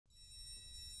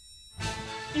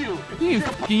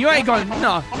You ain't going.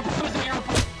 No.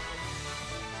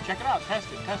 Check it out. Test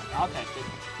it. I'll test it.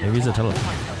 Maybe he's a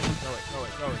telephone.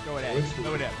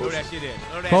 Throw that shit in.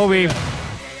 Kobe.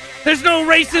 There's no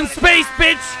race in space,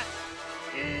 bitch.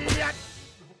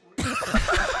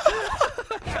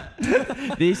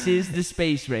 This is the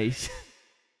space race.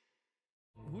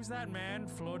 Who's that man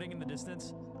floating in the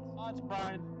distance? Oh, it's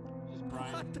Brian. It's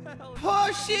Brian. What the hell?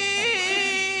 Pushy!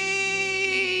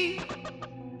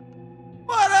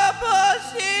 What a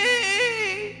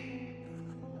pussy!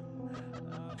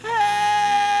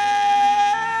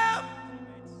 Help!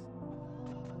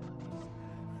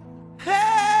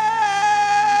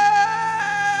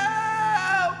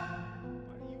 Help!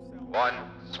 One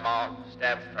small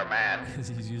step for man.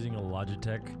 He's using a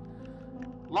Logitech.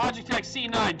 Logitech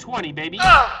C920, baby.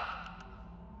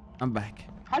 I'm back.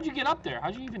 How'd you get up there?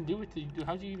 How'd you even do what you do?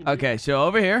 How'd you even Okay, so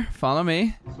over here, follow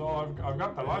me. So I've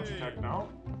got the Logitech now.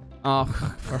 Oh,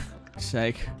 for fuck's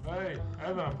sake. Hey,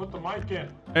 Evan, I put the mic in.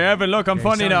 Hey, Evan, look, I'm Yeah,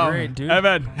 funny you now. sound great, dude.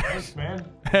 Evan. Thanks, man.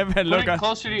 Evan, Put look. it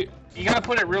closer to you. You gotta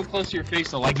put it real close to your face,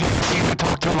 so like you can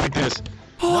talk to him like this.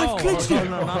 Oh, I've glitched it.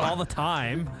 No, not all the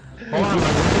time. Hold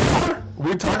on,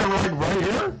 we talking like right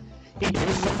here? Is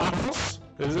this the house?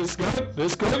 Is this good?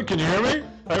 This good? Can you hear me?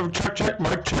 I have check,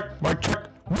 mic check.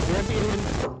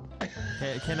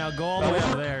 Okay, now go all the way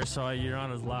up there so you're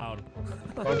not as loud.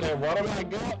 Okay, what am I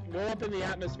go up in the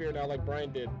atmosphere now, like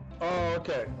Brian did? Oh,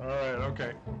 okay. All right,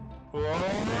 okay.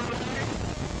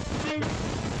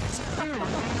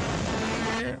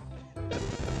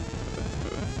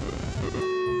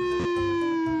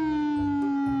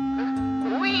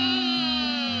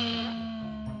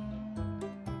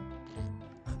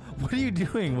 What are you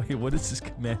doing? Wait, what does this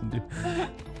command do?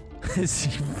 Is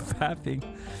he fapping?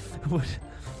 What?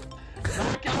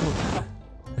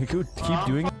 Keep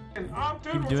doing it.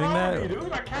 Keep doing that.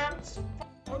 Dude, I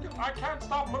can't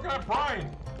stop looking at Brian.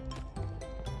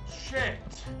 Shit.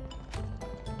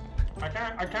 I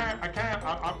can't.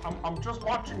 I'm just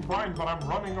watching Brian, but I'm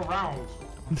running around.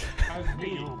 As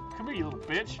me. Come here, you little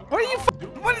bitch. What are you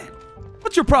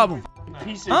what's your problem?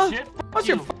 Piece Huh? of shit. What's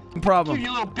your problem?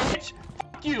 You little bitch.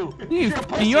 Fuck you.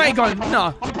 You ain't going.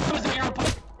 No.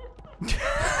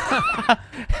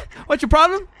 What's your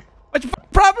problem? What's your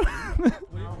problem?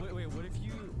 Wait, what if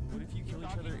you kill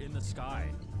each other in the sky?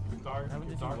 What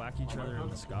happens if you whack each other in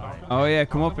the sky? Oh yeah,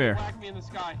 come up here. Whack me in the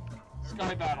sky.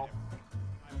 Sky battle.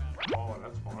 Oh,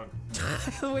 that's fun.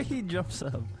 The way he jumps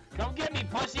up. Come get me,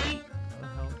 pussy.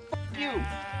 Fuck you.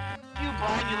 You,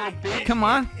 Brian, you little bitch. Come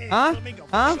on. Huh?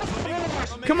 Huh?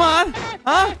 Come on.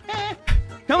 Huh?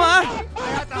 Come on. I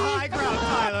got the high ground,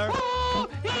 Tyler.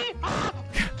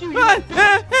 Come on.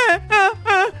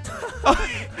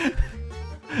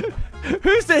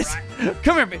 Who's this?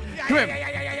 Come here, baby. Come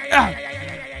here. Ah.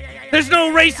 There's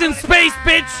no race in space,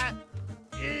 bitch.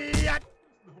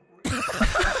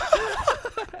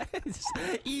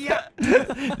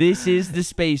 This is the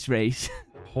space race.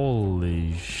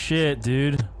 Holy shit,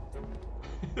 dude.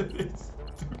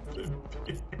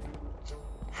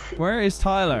 Where is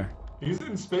Tyler? He's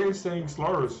in space saying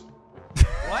slurs.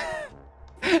 What?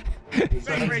 It's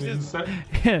Space races.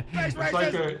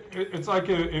 It's like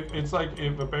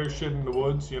if a bear shit in the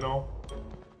woods, you know,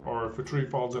 or if a tree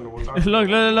falls in the woods.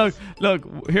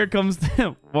 Look! Here comes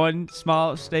one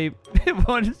small step,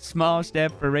 one small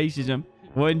step for racism,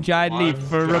 one giant leap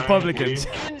for Republicans.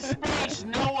 In space,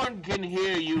 no one can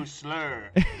hear you slur.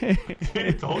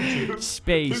 Don't you?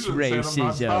 Space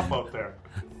racism. Up there.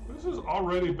 This is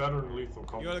already better than Lethal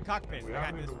Company. You're the cockpit. We I got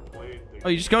haven't this. even played the Oh,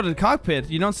 you just go to the cockpit.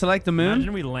 You don't select the moon.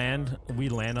 Imagine we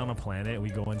land on a planet,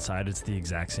 we go inside, it's the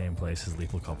exact same place as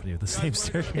Lethal Company with the same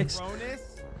staircase.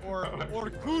 Cronus or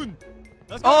coon.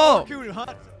 Let's Oh! go coon and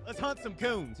hunt. Let's hunt some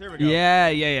coons. Here we go. Yeah.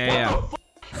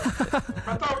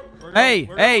 Hey,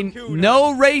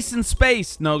 no race in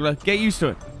space, Nogla. Get used to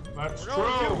it. That's We're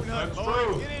going true. coon That's hunting, boys.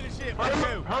 true. Get in the ship. Hurry Let's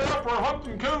up, go. hurry up, we're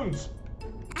hunting coons.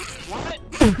 What?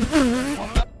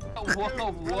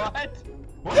 Whoa, what?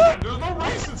 What? There's no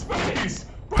race in space.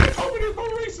 Brian told me there's no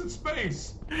race in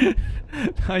space.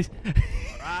 Nice.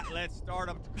 Right, let's start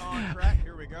up the contract.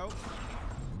 Here we go.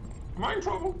 Am I in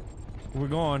trouble? We're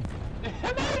going. Am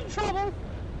I in trouble?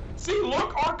 See,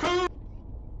 look, our coon.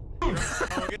 Oh,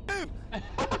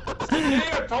 See,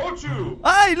 I told you.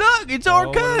 Hey, look, it's our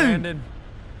We're coon. landing.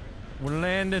 We're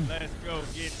landing. Let's go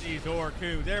get these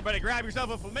orcoons. Everybody grab yourself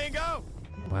a flamingo.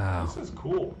 Wow. This is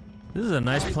cool. This is a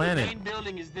nice The planet. main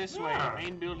building is this way. Yeah. The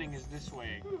main building is this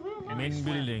way. Main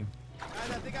building. Guys,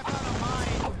 I think I found a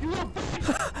mine.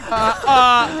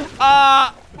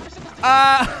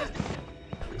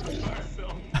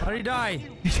 How did he die?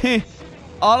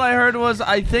 All I heard was,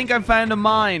 I think I found a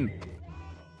mine.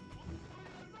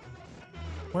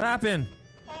 What happened?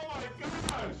 Oh my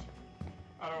gosh!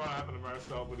 I don't know what happened to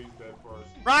Marcel, but he's dead first.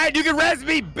 Brian, you can res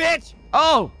me, bitch!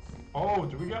 Oh. Oh,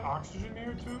 do we get oxygen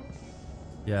here too?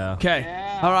 Yeah. Okay.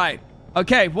 Yeah. All right.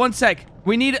 Okay, one sec.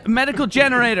 We need a medical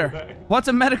generator. What's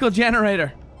a medical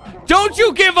generator? Don't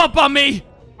you give up on me!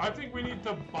 I think we need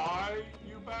to buy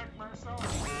you back,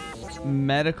 Marcel.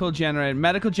 Medical generator.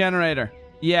 Medical generator.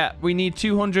 Yeah, we need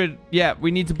 200. Yeah,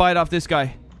 we need to buy it off this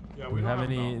guy. Yeah, We have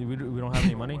any? We don't have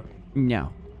any money.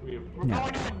 No. We have, We're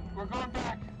going in. We're going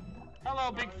back.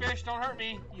 Hello, big fish. Don't hurt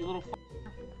me, you little. it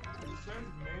says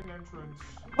main entrance.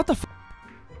 What the f?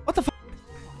 What the f?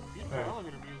 Beautiful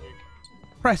elevator music.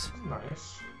 Press.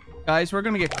 Nice. Guys, we're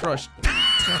gonna get crushed.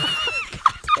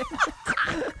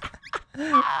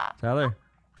 Tyler.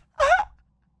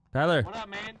 Tyler, What up,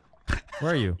 man?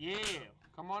 where are you? Yeah.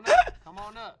 Come on up. Come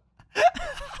on up.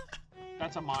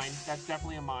 That's a mine. That's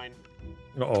definitely a mine.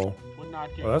 Uh-oh. Would not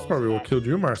get Well, that's close probably to what that. killed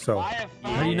you, Marcel. I have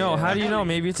How do you know? How do you know?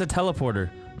 Maybe it's a teleporter.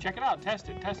 Check it out. Test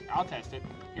it. Test it. I'll test it.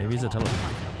 Here, Maybe it's a hold on.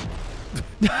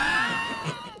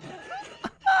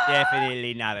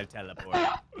 Definitely not a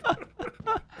teleporter.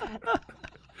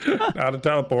 Not a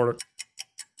teleporter.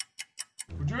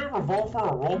 Would you ever vote for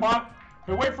a robot?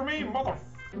 Hey, wait for me, mother.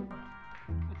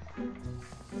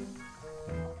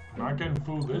 Not getting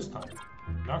fooled this time.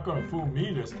 Not gonna fool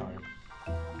me this time.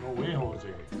 No way, Jose.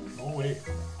 No way.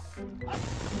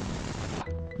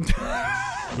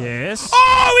 Yes.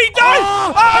 Oh, he died!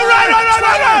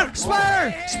 Oh, run!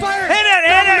 Spider! Spider! Hit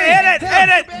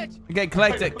it! Okay,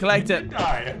 collect it. Collect it.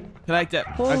 Die. Collect it.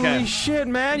 Holy Okay. shit,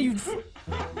 man! You.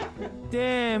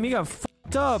 Damn, you got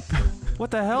fucked up.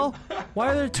 What the hell? Why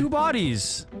are there two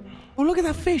bodies? Oh, look at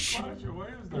that fish. Why is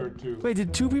there two? Wait,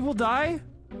 did two people die?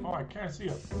 Oh, I can't see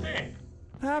a thing.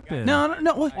 What happened? No.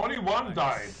 What? Only one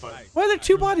died, but Why are there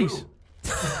two bodies?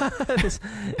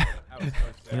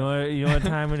 You know what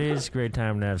time it is? Great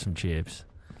time to have some chips.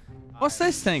 What's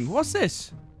this thing? What's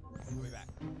this?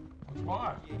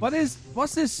 why?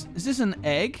 What's this? Is this an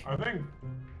egg? I think.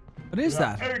 What is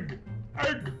Yeah, that?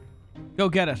 Egg. Go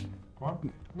get it. Come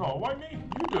on. No, why me?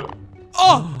 You do.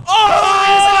 Oh!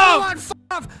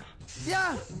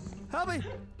 Yeah! Help me!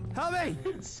 Help me!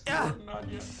 It's Yeah. not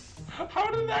yet.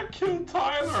 How did that kill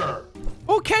Tyler?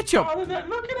 Oh, ketchup! How did that?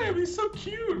 Look at him. He's so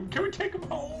cute. Can we take him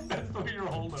home? That's the way you're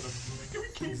holding him. Can we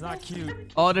keep He's not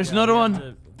cute. Oh, there's another one.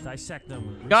 To dissect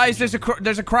them. Guys, there's a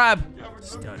crab. Yeah,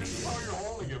 but look at how you're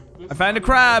holding him. This I found a is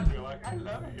crab. you're like, I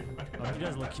love him. Oh, he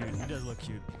does look cute. He does look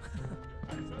cute.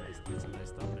 That's a nice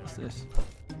thumbnail. What's this?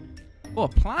 Oh, a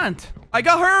plant. I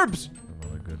got herbs. Oh,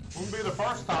 they're good. Wouldn't be the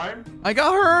first time. I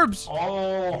got herbs.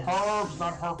 Oh, herbs,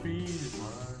 not herpes.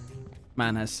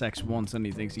 Man has sex once and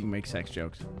he thinks he can make sex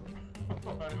jokes.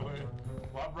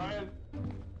 What, Brian?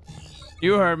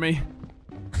 You heard me.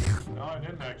 No, I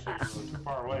didn't actually. You were too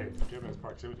far away. Give us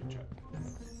proximity check.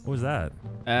 What was that?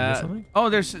 Something? Oh,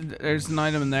 there's an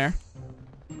item in there.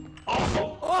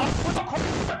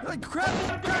 Oh,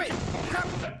 Crab!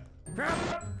 Crab!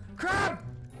 Crab!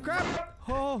 Crab!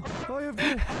 Oh, you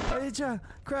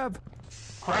crab!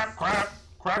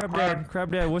 Crab.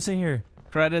 Crab dad, what's in here?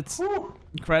 Credits. Whew.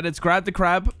 Credits. Grab the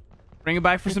crab. Bring it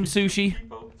back for some sushi.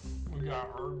 People, we got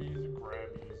herpes and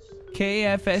crabbies.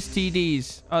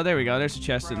 KFSTDs. Oh, there we go. There's a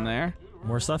chest in there.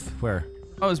 More stuff? Where?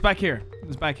 Oh, it's back here.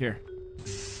 It's back here.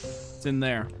 It's in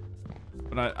there.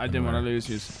 But I didn't want to lose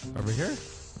you. Over here?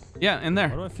 Yeah, in Why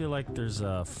there. do I feel like there's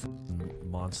a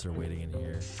monster waiting in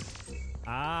here?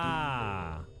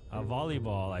 Ah, a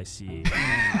volleyball, I see.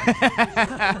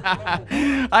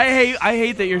 I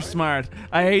hate that you're smart.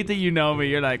 I hate that you know me.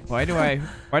 You're like, why do I feel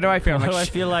Why do like I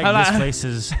feel like this place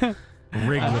is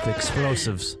rigged with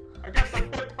explosives? I got the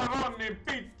pepperoni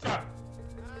pizza.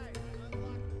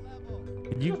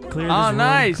 Could you clear this Oh, room?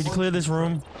 nice. Could you clear this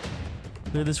room?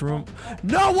 Clear this room.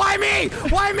 No, why me?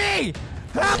 Why me?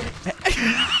 Help!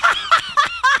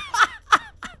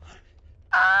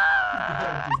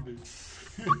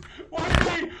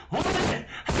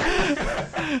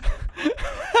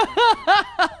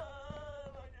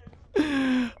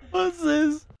 What's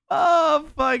this? Oh,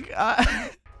 fuck.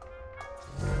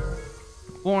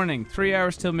 Warning, 3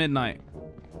 hours till midnight.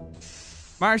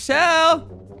 Marcel!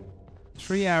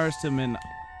 3 hours till midnight.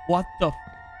 What the?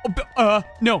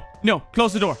 No.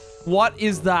 Close the door. What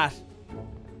is that?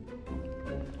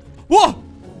 Whoa!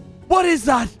 What is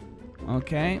that?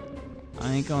 Okay.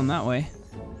 I ain't going that way.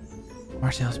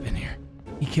 Marcel's been here.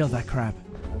 He killed that crab.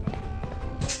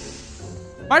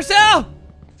 Marcel!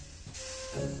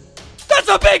 That's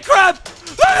a big crab!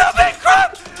 That's a big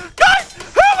crab! Guys,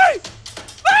 help me!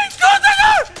 Please, close the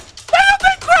door! That's a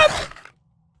big crab!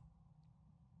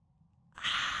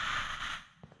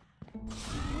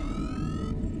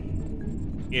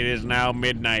 It is now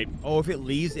midnight. Oh, if it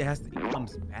leaves, it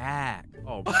comes back.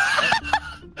 Oh.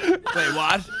 Wait,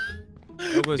 what?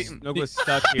 Nogua's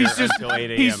stuck here until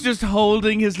 8 a.m. He's just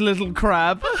holding his little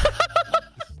crab.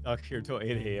 Stuck here till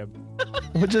 8 a.m.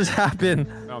 What just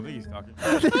happened? I don't think he's talking.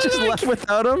 They just left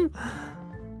without him?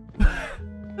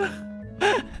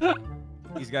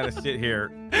 He's got to sit here.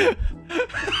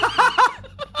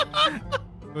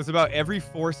 It's about every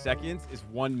 4 seconds is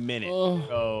 1 minute.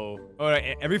 So,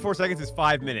 every 4 seconds is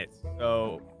 5 minutes.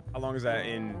 So, how long is that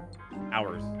in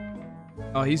hours?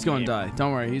 Oh, he's gonna die.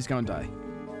 Don't worry, he's gonna die.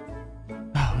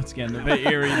 Oh, it's getting a bit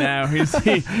eerie now.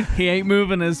 He ain't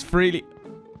moving as freely.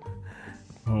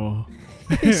 Oh.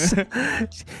 He's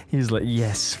like,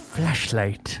 yes,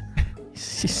 flashlight.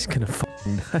 He's gonna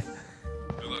fucking die.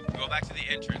 Go back to the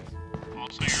entrance.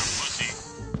 Also, you're a pussy.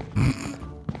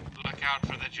 Look out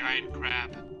for the giant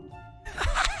crab.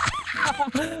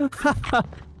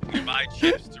 You buy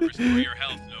chips to restore your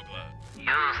health, Nogla.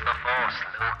 Use the force,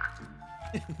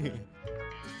 Luke.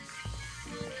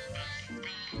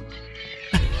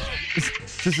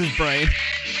 This is brain.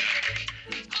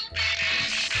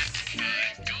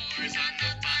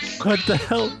 What the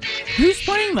hell? Who's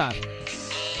playing that?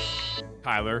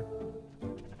 Tyler.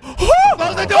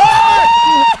 Close the door!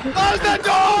 Close the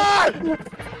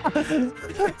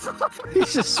door!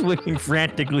 He's just swinging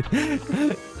frantically.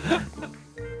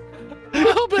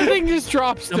 The thing just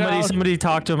drops down. Somebody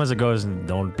talk to him as it goes, and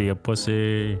don't be a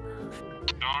pussy.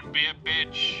 Don't be a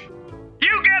bitch.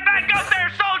 You get back up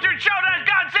there, soldier, and show that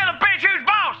Godzilla bitch who's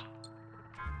boss!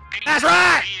 That's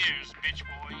right! Fears, bitch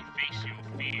boy. Face your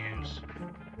fears.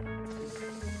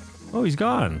 Oh, he's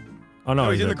gone. Oh no,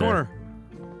 Oh, he's in the right there.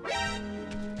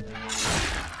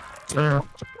 corner.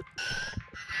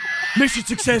 Mission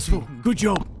successful. Good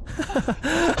job.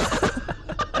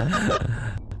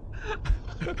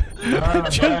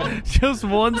 just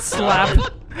one slap.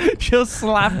 Just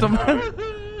slapped him.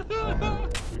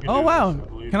 Oh wow.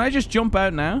 Can I just jump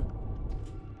out now?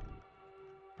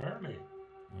 Apparently.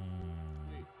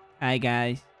 Hi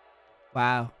guys.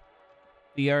 Wow.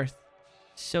 The Earth.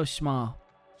 So small.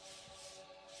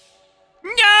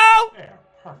 No! Yeah,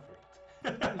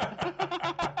 perfect.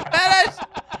 Vanoss!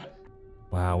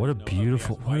 Wow, what a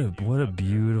beautiful, what a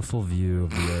beautiful view of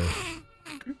the Earth.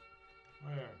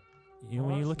 You know,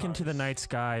 when you look into the night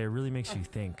sky, it really makes you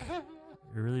think. It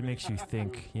really makes you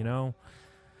think, you know,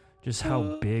 just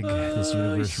how big this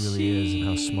universe really is and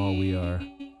how small we are.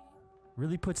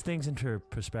 Really puts things into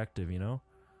perspective, you know?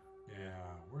 Yeah,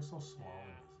 we're so small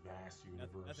in this vast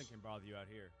universe. Nothing can bother you out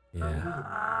here. Yeah.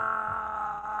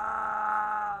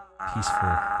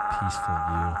 Peaceful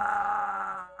view.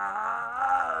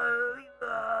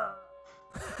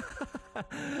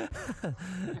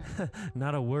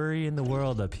 Not a worry in the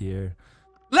world up here.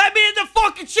 Let me in the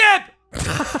fucking ship!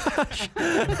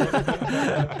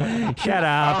 Shut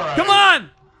up. All right. Come on!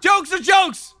 Jokes are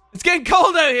jokes! It's getting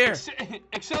cold out here.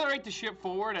 Accelerate the ship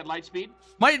forward at light speed.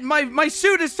 My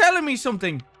suit is telling me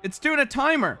something. It's doing a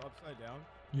timer. Upside down.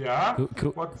 Yeah?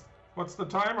 Cool. What's the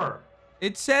timer?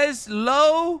 It says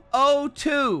low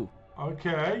O2.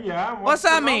 Okay, yeah. What's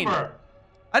that the mean? number?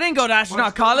 I didn't go to astronaut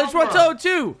What's the college. What's number?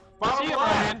 O2? Bottom See you,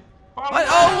 line. Brian.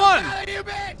 Bottom What? line.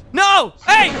 O1. No!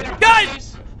 Hey,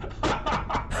 guys!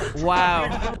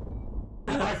 Wow.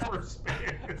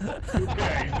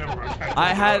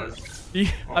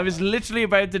 I was literally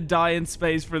about to die in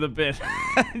space for the bit.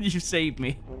 You saved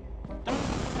me.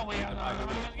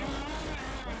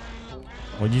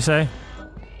 What'd you say?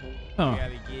 Oh.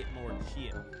 Gotta get more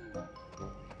shit.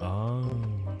 Oh.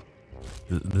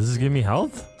 This is giving me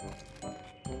health?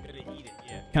 Gotta eat it,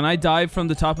 yeah. Can I dive from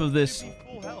the top of this?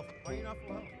 Full health. Why are you not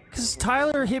full health? Because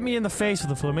Tyler hit me in the face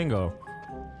with a flamingo.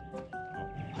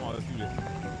 Come on, let's do this.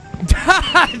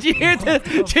 Did you hear the?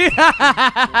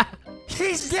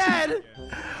 He's dead!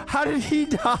 How did he I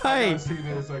die? gotta see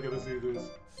this. I gotta see this.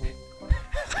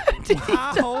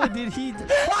 How did he?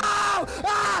 Wow!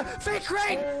 Ah! Fake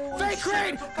crane! Fake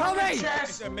crane! Help me!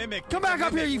 It's a mimic. Come back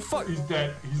up here, you fuck! He's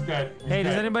dead. He's dead. He's Hey,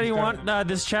 does dead. anybody He's want dead.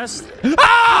 this chest?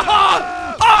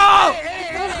 Oh! Oh!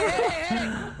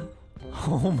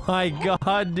 Oh my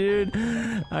god, dude.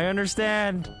 I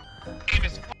understand.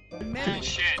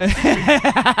 Bullshit.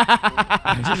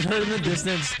 I just heard in the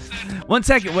distance. 1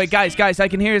 second. Wait, guys. I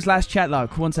can hear his last chat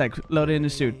log. 1 sec. Load in the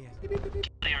suit.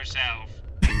 Yourself.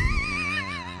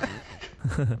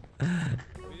 We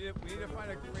need to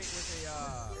find a crate with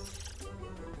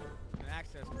an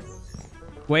access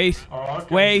code. Wait. Oh,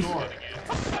 okay, Wait. sure.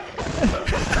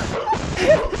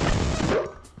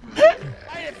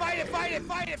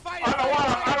 Fight it! I don't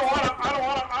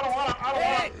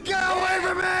wanna. Get away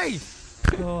from me!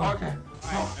 Okay.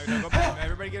 Go back.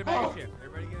 Everybody get a bag of chips.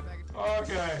 Everybody get a bag of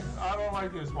chips. Okay, I don't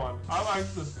like this one. I like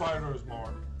the spiders more.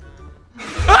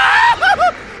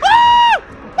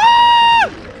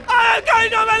 Oh,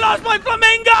 guys, I lost my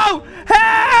flamingo!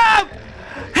 Help!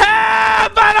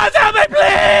 Help! Vanoss, help me,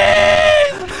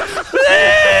 please!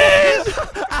 Please!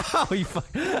 Ow, you fuck.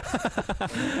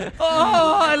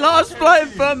 Oh, I lost my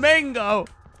flamingo.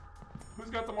 Who's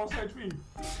got the most HP?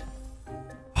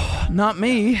 Not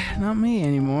me. Not me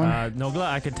anymore. No,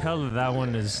 I could tell that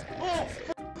one is.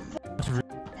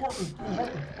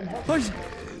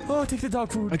 Oh, take the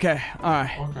dog food. Okay,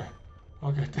 alright.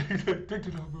 Okay, take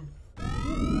the dog food.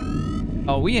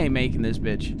 Oh, we ain't making this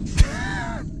bitch.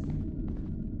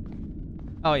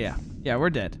 Oh, yeah. Yeah, we're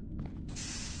dead.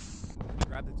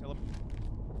 Grab the tele.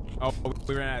 Oh,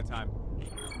 we ran out of time.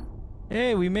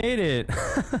 Hey, we made it.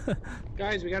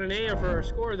 Guys, we got an A for our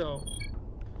score though.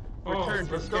 Return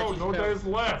to Let's go. Sketchy's No house. days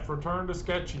left. Return to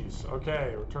Sketchy's.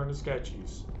 Okay, return to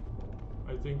Sketchy's.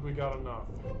 I think we got enough.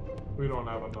 We don't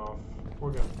have enough.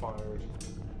 We're getting fired.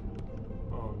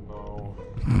 Oh no.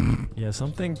 Yeah,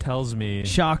 something tells me.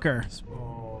 Shocker.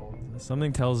 Oh.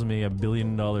 Something tells me $1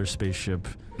 billion spaceship.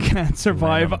 Can't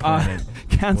survive. Land on the planet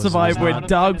Can't was survive not- with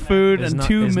dog food is and not-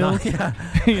 2 is not- milk. yeah.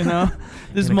 You know,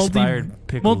 this And expired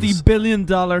pickles.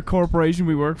 multi-billion-dollar corporation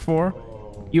we work for.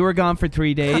 You were gone for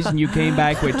 3 days and you came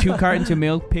back with 2 cartons of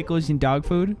milk, pickles, and dog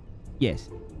food. Yes.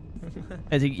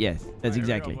 Yes. That's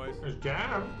exactly. There's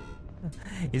jam.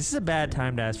 Is this a bad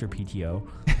time to ask for PTO?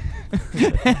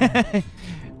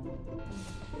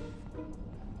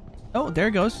 Oh, there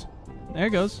it goes. There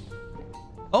it goes.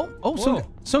 Oh,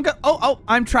 some guy. Oh,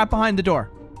 I'm trapped behind the door.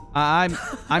 I'm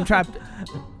trapped.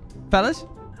 Fellas?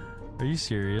 Are you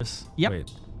serious? Yep.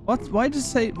 Wait. What? Why does it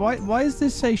say? Why does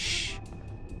this say shh?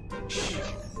 Shh.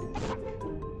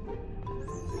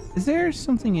 Is there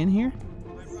something in here?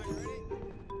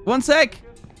 1 sec.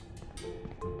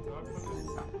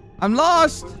 I'm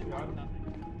lost.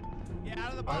 Get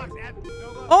out of the box.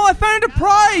 Oh, I found a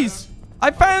prize.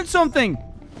 I found something.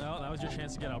 No, that was your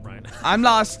chance to get out, Brian. I'm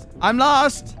lost. I'm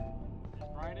lost. Is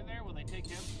Brian in there? Will they take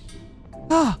him?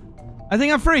 Ah, I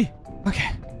think I'm free. Okay.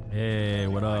 Hey,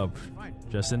 what up?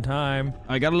 Just in time.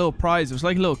 I got a little prize. It was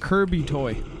like a little Kirby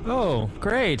toy. Oh,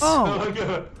 great.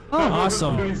 Oh.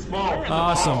 Awesome. Really small.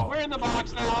 Awesome. We're in the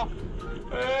box now.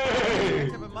 Hey.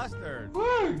 Have a mustard.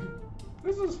 Look.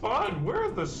 This is fun. We're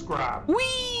at the scrap.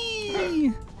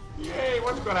 Whee! Yay,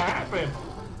 what's gonna happen?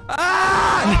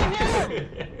 Ah!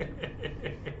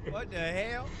 What the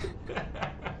hell?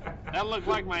 That looked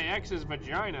like my ex's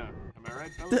vagina. Am I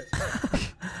right, fellas?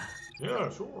 Yeah,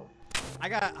 sure. I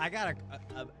got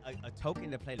a token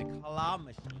to play the claw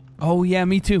machine. Oh yeah,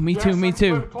 me too. Me too. Yes, Me let's play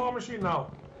too. the claw machine now.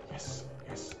 Yes,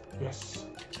 yes, yes.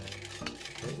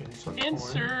 Okay,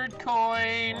 Insert I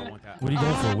coin. want that. What are you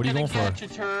going for? What are you going for? Catch a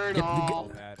turtle. I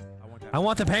want that. I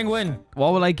want the penguin.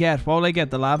 What will I get? What will I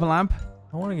get? The lava lamp?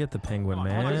 I want to get the penguin, Come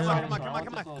man. on. Oh, you got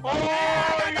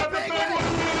the big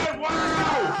one!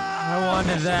 Wow! I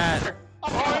wanted that.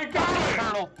 Oh, you got it!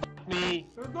 Turtle. Me.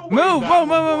 There's no way Move! that Move!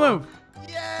 will Move! Move! work.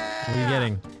 What are you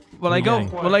getting? Will I go?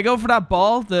 getting? Will I go for that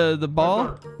ball? The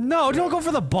ball? No, don't go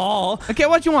for the ball. Okay,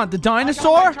 what you want? The I got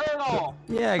dinosaur? my turtle.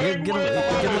 Yeah, get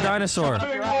the dinosaur.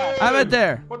 How about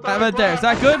there? What the How about heck, there? Is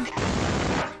that Brad? good?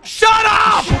 Shut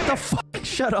up! What the fuck?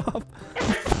 Shut up.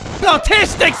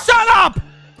 Autistic! Shut up!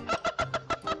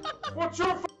 What's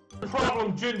your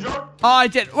problem, Ginger? Oh, I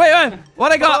did. Wait.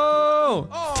 What I got? Oh!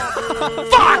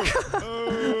 Fuck!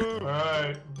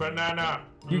 Alright, banana.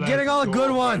 You're Let's getting all the go,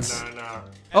 good ones. banana.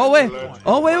 Oh wait. Let's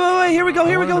Oh wait. Here we go. I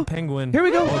Here we wanted go. the penguin. Here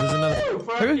we go. Oh, there's another. Here we-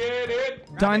 Forget it.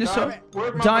 Dinosaur.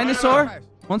 Where's my Dinosaur. banana?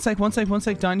 1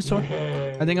 sec. Dinosaur.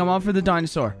 Yeah. I think I'm on for the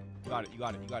dinosaur. You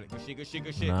got it. Good shit.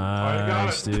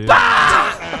 Nice, it. dude.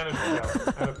 And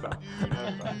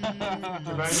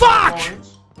it's fell. Fuck!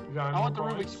 I want the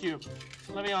Rubik's Cube.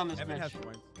 Let me on this Evan has bitch.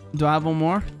 points. Do I have one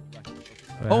more? Wait,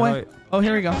 Oh how wait. Oh,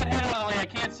 here we go. Put head on, I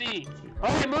can't see.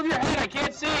 Okay, move your head. I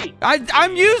can't see.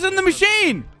 I'm using the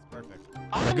machine. Perfect.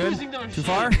 I'm good? using the machine. Too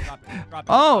far? Drop it.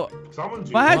 Oh,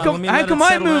 Someone's well, using how Hold on, let me come let it I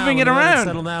settle moving down. it Let me let around?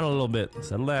 Settle down a little bit.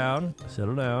 Settle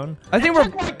down. I think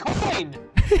Took we're. my coin.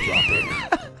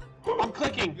 I'm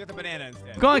clicking. You got the banana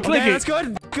instead. Go on, click Okay, it. that's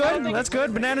good. That's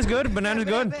good. Banana's good. I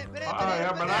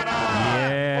have banana.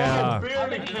 Yeah. Oh, beer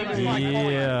think to it's me. my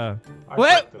coin. Yeah. I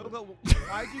Wait. clicked it.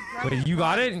 Why'd you grab Wait, you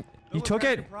got it? You took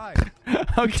it?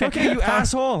 Okay. Okay, you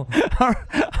asshole.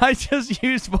 I just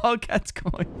used Wildcat's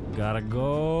coin. Gotta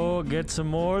go get some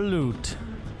more loot.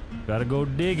 Gotta go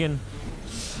digging.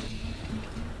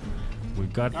 We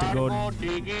got to Gotta go. go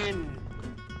digging.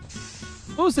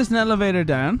 Oh, is this an elevator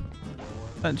down?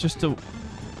 Just to.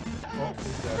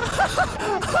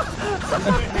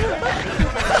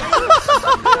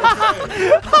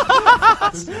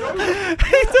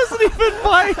 He doesn't even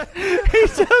bite. He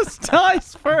just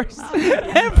dies first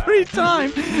every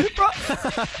time.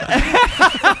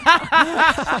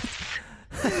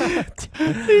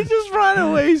 He just ran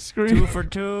away screaming. 2 for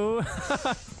 2.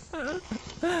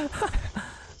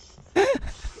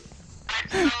 I'm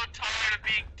so tired of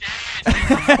being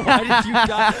dead. Why did you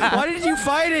die? Why did you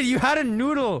fight it? You had a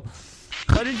noodle.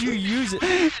 Why did you use it?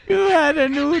 You had a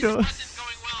noodle. This isn't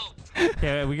going well.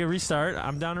 Okay, we can restart.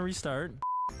 I'm down to restart.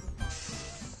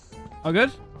 All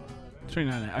good?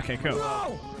 399. Okay, cool.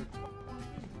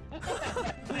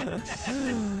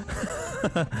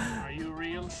 Are you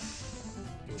real?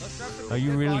 Are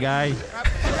you really guy?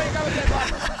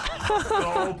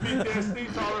 Oh,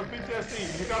 PTSD, Tyler,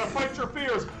 PTSD. You gotta fight your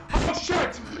fears. Oh,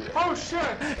 shit! Oh,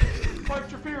 shit! Fight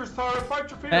your fears, Tyler, fight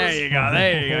your fears. There you go.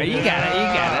 There you go. You got it. You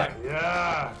got it.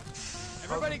 Yeah.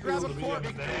 Everybody grab a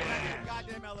corpse.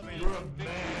 Goddamn elevator. You're a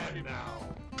man now.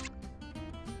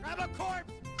 Grab a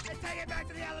corpse and take it back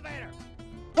to the elevator.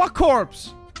 What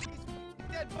corpse?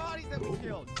 Dead bodies that we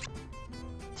killed.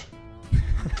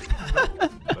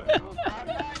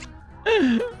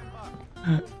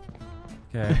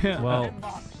 Okay, well,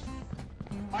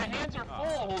 My hands are full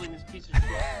holding this piece of shit.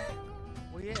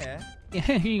 Well, yeah.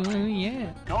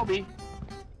 Yeah. Kobe.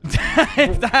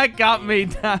 That got me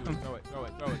down.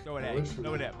 Throw it at it.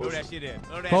 Throw that shit in.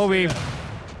 Throw that Kobe. shit in.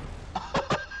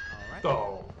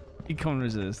 Oh. He can't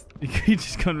resist. He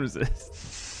just can't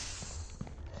resist.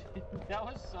 That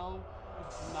was so.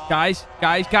 Not Guys.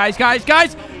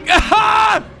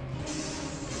 Ah!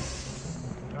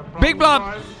 Big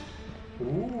blob.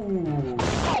 Ooh.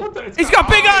 He's got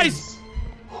big eyes.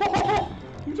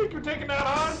 You think you're taking that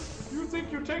on? You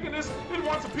think you're taking this? It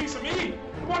wants a piece of me. It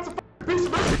wants a piece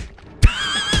of me.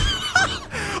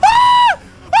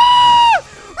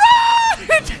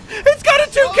 It's got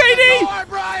a 2 KD.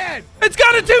 Brian! It's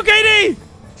got a 2 KD.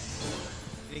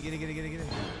 Get it.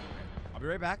 I'll be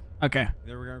right back. Okay.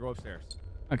 Then we're gonna go upstairs.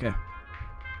 Okay.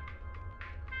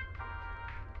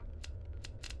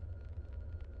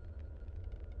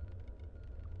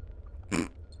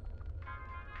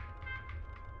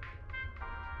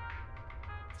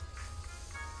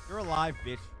 You're alive,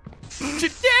 bitch.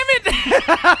 Damn it!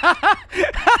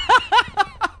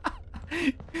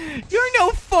 You're no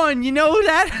fun, you know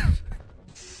that?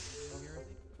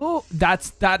 Oh,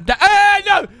 that's that. Hey,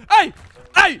 no! Hey!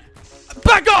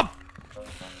 Back up!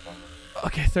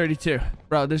 Okay, 32.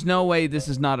 Bro, there's no way this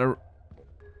is not a...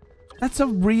 That's a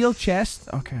real chest?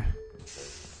 Okay.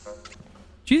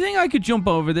 Do you think I could jump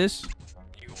over this?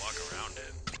 You can walk around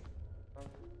it.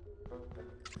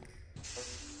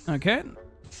 Okay.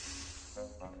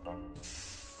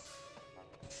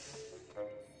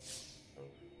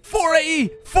 Four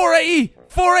AE!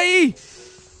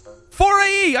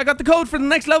 I got the code for the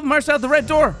next level. Marcel, the red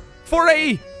door. 4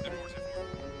 AE.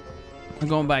 I'm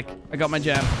going back. I got my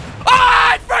jam. Oh,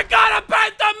 I forgot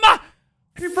about the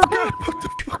You forgot about the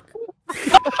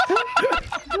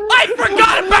I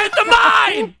forgot about the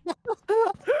mine!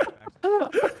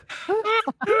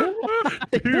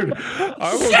 Dude,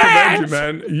 I will commend you,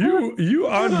 man. You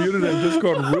unmuted and just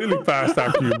got really fast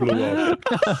after you blew up.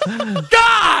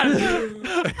 God!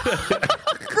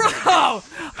 Bro!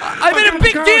 I made a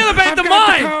big deal about the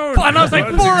mine! And I was like,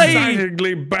 480!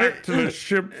 Exactly back to the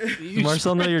ship.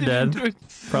 Marcel, know you're dead?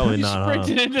 Probably not, huh?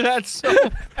 Sprinted into that so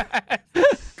fast.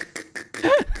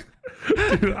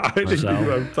 Dude, I didn't even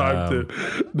have time to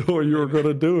know you were going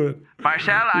to do it.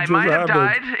 Marcel, I just might have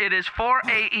happened. died. It is 4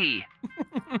 AE.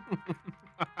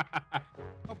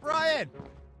 Oh, Brian!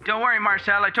 Don't worry,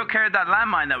 Marcel. I took care of that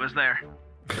landmine that was there.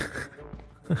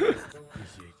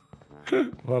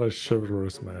 What a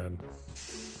chivalrous man.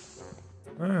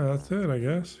 Ah, that's it, I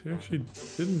guess. He actually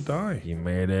didn't die. He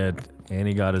made it, and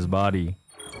he got his body.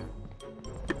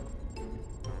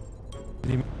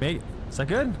 Did he make it? Is that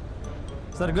good?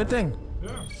 Is that a good thing?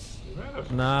 Yeah, you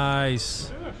managed. Nice.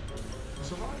 Yeah, you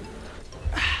survived.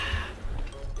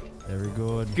 Very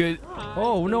good. Good.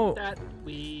 Oh, no. That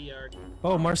we are.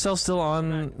 Oh, Marcel's still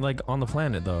on, like, on the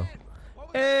planet, though.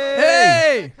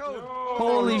 Hey!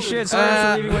 Holy shit, sorry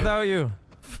for leaving without you.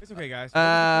 It's okay, guys. 3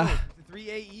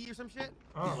 AE or some shit?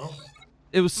 I don't know.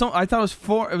 It was I thought it was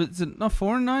 4. Was it not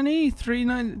 490?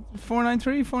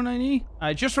 493? 490?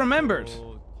 I just remembered.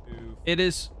 It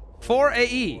is 4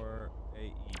 AE. 4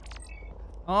 AE.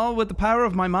 All with the power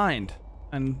of my mind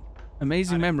and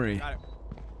amazing memory. Got it.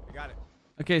 I got it.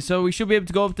 Okay, so we should be able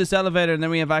to go up this elevator and then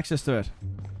we have access to it.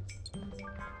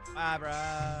 Bye,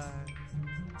 Brian.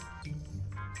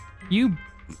 You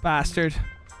bastard.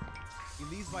 You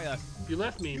leaves by us. You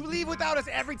left me. You leave without us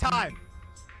every time.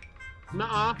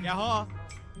 Nuh-uh. Yeah, huh?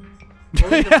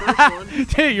 Only the first one.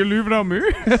 Hey, you're leaving on me?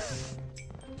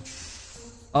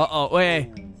 Uh-oh,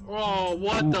 wait. Oh,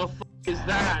 what the f is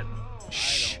that? I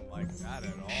don't like that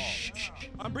at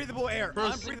all. Unbreathable air.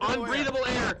 Unbreathable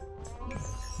air.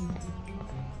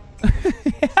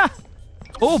 Yeah.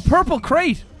 Oh, purple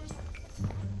crate.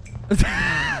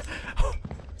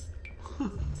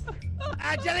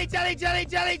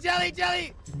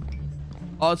 Jelly.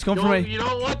 Oh, it's coming for me. You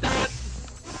don't want that.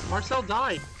 Marcel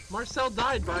died. Marcel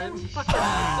died, Brian. Marcel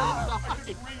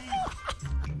died.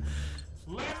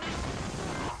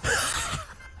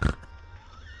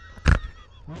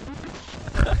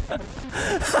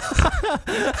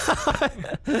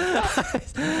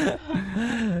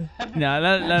 No,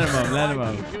 let him up. Let him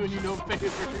up. I'm doing you no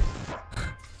favors.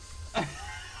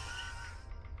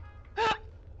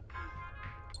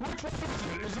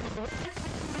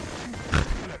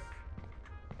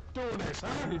 Doing this, huh?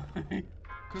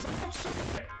 Because I'm sick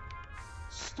of it.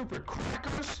 Stupid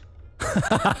crackers. I'm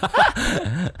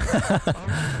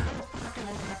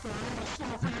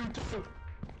for you too.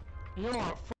 You know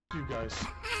what? F you guys.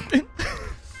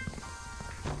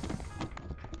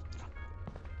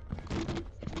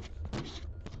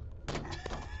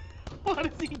 What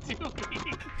is he doing?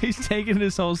 He's taking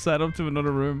this whole setup to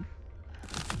another room.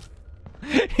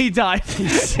 He died. he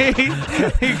crushed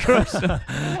him.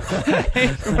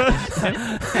 He crushed him.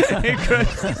 He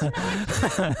crushed him.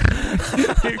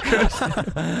 He crushed him.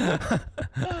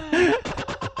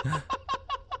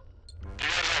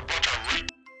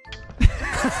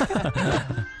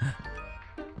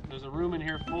 There's a room in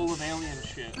here full of alien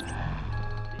shit. Be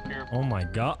careful. Oh my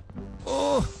god.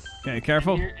 Oh. Okay,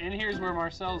 careful. And here's where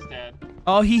Marcel's dead.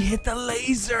 Oh, he hit the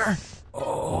laser.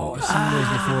 Oh, I've seen those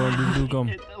before. Didn't do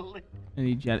Hit the li- I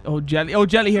need jelly. Oh, jelly. Oh,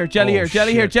 jelly here. Jelly here.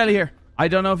 Jelly here. shit. Jelly here. I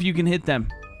don't know if you can hit them.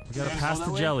 We gotta pass go the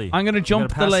that way? jelly. I'm gonna jump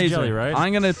the pass the laser. jelly, right?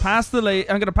 I'm gonna pass the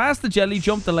I'm gonna pass the jelly.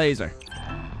 Jump the laser.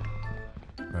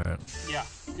 Right. Yeah,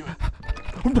 do it.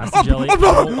 Pass the jelly. Oh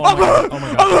my god. Oh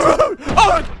my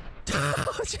god.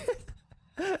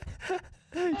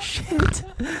 Shit.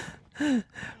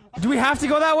 Do we have to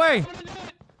go that way?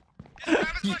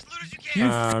 He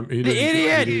didn't,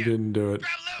 idiot! He didn't do it.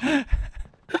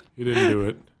 He didn't do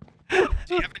it.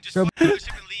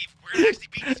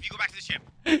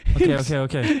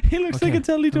 Okay. He looks like a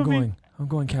Teletubby. I'm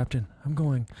going, Captain. I'm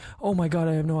going. Oh my god,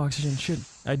 I have no oxygen. Shit.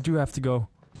 I do have to go.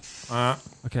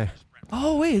 Okay.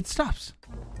 Oh wait, it stops.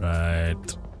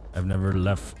 Right. I've never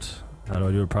left. How do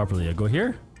I do it properly? I go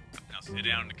here? Now sit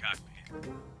down in the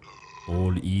cockpit.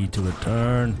 Hold E to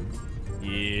return.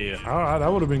 Yeah. Ah,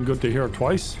 that would have been good to hear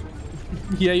twice.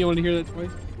 Yeah, you want to hear that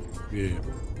twice? Yeah.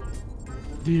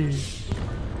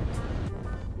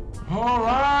 All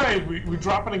right, we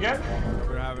dropping again?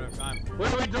 We're having a time. Where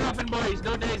are we dropping, boys?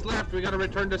 No days left. We gotta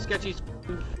return to Sketchy's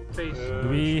face. Did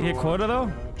we hit quota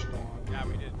though? Yeah,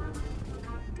 we did.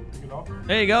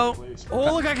 There you go.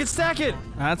 Oh, look, I can stack it.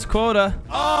 That's quota.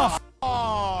 Oh.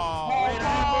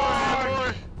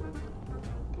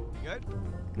 You good?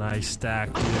 Nice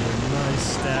stack, dude. Nice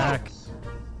stack.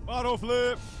 Auto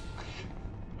flip.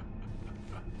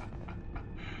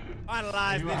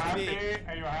 Finalized this bitch.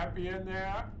 Are you happy in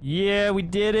there? Yeah, we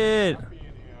did it. Happy in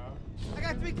here. I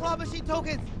got 3 claw machine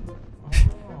tokens.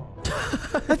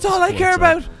 That's all I care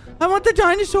about. I want the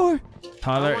dinosaur.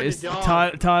 I want the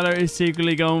dog. Tyler is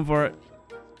secretly going for it.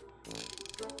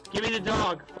 Give me the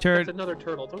dog. Turd. That's another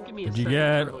turtle. Don't give me a What'd you second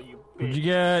get? turtle, you What'd you bitch.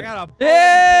 get? got a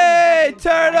Hey,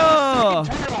 turtle!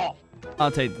 Turtle!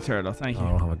 I'll take the turtle. Thank I you.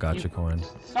 don't have a gotcha coin.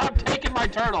 Stop taking my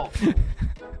turtle.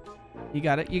 You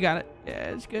got it. You got it.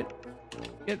 Yeah, it's good.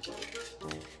 Good.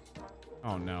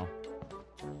 Oh no.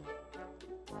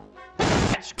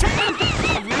 It's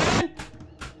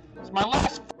my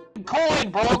last f***ing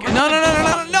coin, bro. Okay,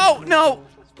 no.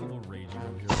 People raging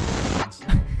over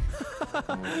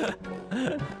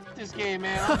here. This game,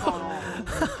 man. I'm going home.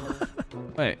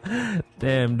 Wait.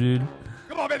 Damn, dude.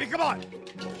 Come on, baby, come on.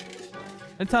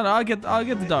 Hey, Tyler, I'll get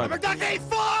the dog. Ducky,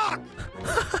 fuck!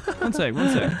 One sec.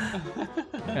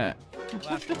 Yeah.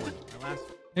 Last one. My last.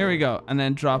 Here we go. And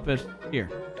then drop it here.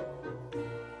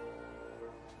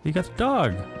 You got the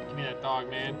dog. Give me that dog,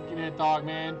 man. Give me that dog,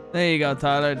 man. There you go,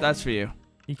 Tyler. That's for you.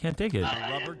 You can't take it.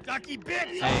 Rubber ducky,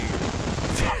 bitch.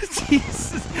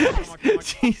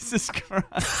 Jesus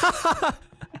Christ.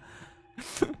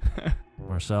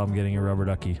 Marcel, I'm getting a rubber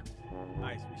ducky.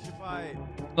 Nice. We should buy.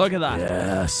 Look at that.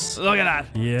 Yes. Look at that.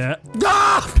 Yeah.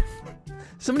 Ah!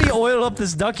 Somebody oiled up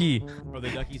this ducky. Bro, the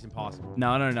ducky's impossible.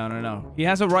 No. He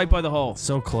has it right by the hole.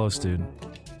 So close, dude.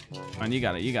 Man, you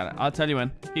got it. I'll tell you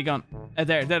when. Keep going.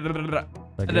 There.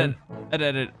 There Edit.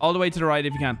 Edit. All the way to the right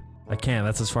if you can. I can't.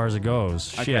 That's as far as it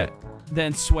goes. Okay. Shit.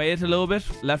 Then sway it a little bit.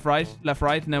 Left, right,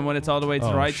 and then when it's all the way to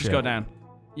the right, just go down.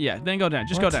 Yeah, then go down.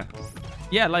 Just go down.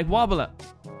 Yeah, like wobble it.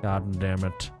 God damn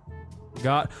it.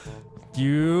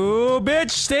 You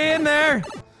bitch, stay in there.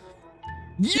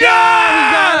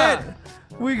 Yeah!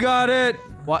 We got it.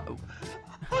 What?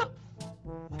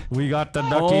 We got the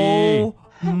ducky. Oh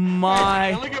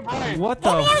my. Look at Brian. What the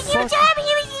fuck?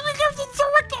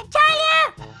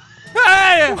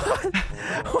 Hey!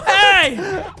 Hey!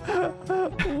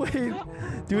 Wait.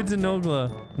 Dude's a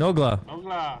Nogla. Nogla.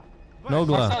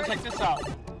 Check this out.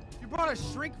 You brought a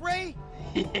shrink ray?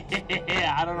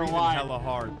 Yeah, I don't know why. Hella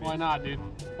hard. Why not, dude?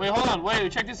 Wait, hold on.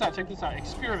 Wait, check this out.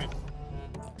 Experiment.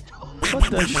 What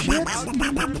the shit?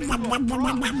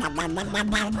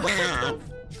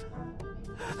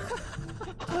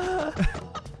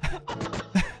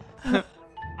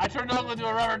 I turned Nogla into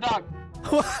a rubber duck.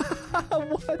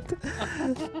 What?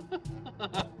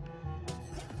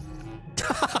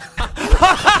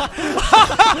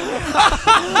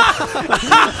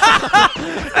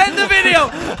 End the video,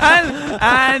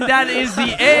 and that is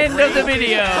the end of the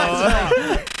video.